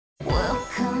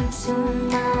into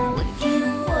my wicked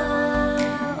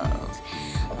world.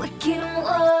 Wicked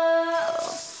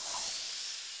world.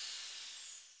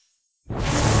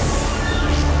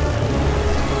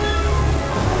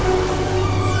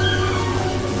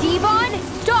 Devon,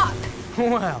 stop!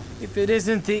 Well, if it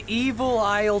isn't the evil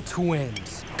Isle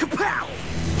twins. Kapow!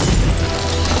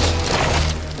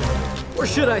 Or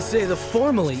should I say the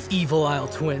formerly evil Isle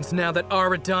twins, now that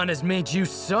Aradon has made you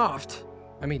soft?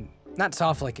 I mean, not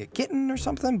soft like a kitten or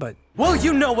something, but... well,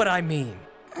 you know what I mean!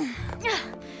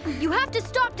 You have to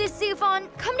stop this, Devon.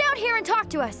 Come down here and talk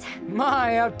to us.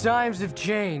 My, how times have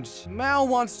changed. Mal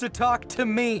wants to talk to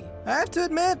me. I have to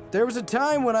admit, there was a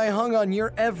time when I hung on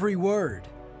your every word.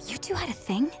 You two had a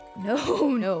thing?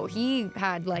 No, he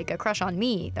had like a crush on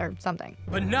me or something.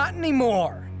 But not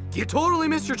anymore. You totally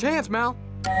missed your chance, Mal.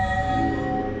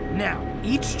 Now,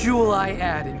 each jewel I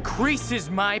add increases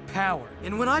my power.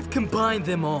 And when I've combined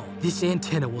them all, this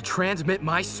antenna will transmit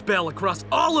my spell across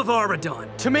all of Aradon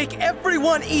to make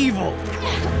everyone evil.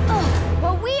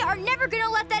 Well, we are never gonna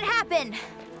let that happen.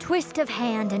 Twist of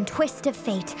hand and twist of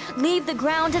fate. Leave the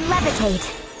ground and levitate.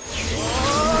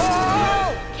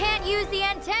 Oh! Can't use the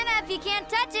antenna if you can't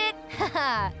touch it.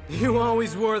 You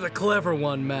always were the clever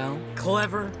one, Mal.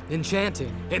 Clever,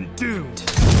 enchanting, and doomed.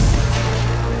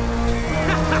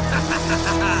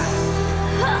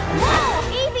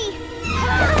 Evie!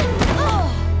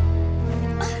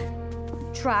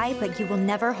 Try, but you will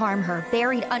never harm her,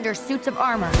 buried under suits of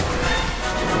armor.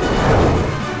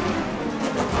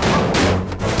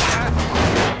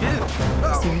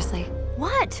 Seriously?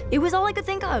 What? It was all I could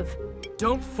think of.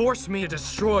 Don't force me to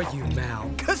destroy you,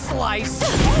 Mal. Ka-slice!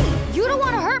 Hey, you don't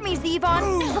want to hurt me,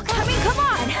 Devon. Look, I mean, come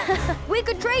on. We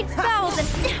could trade spells and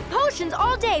potions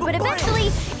all day, but eventually,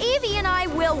 Evie and I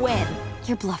will win.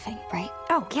 You're bluffing, right?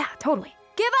 Oh, yeah, totally.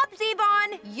 Give up,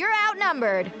 Devon. You're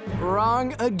outnumbered.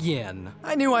 Wrong again.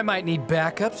 I knew I might need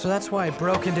backup, so that's why I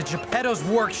broke into Geppetto's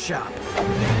workshop.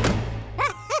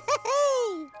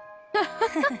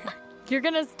 You're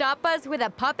gonna stop us with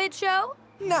a puppet show?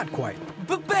 Not quite.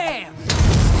 Ba-bam!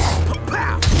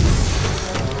 Pa-pow!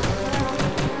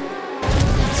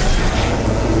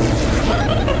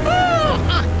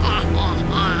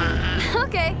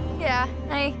 Okay, yeah,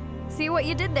 I see what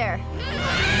you did there.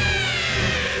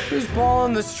 Who's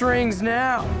pulling the strings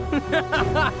now?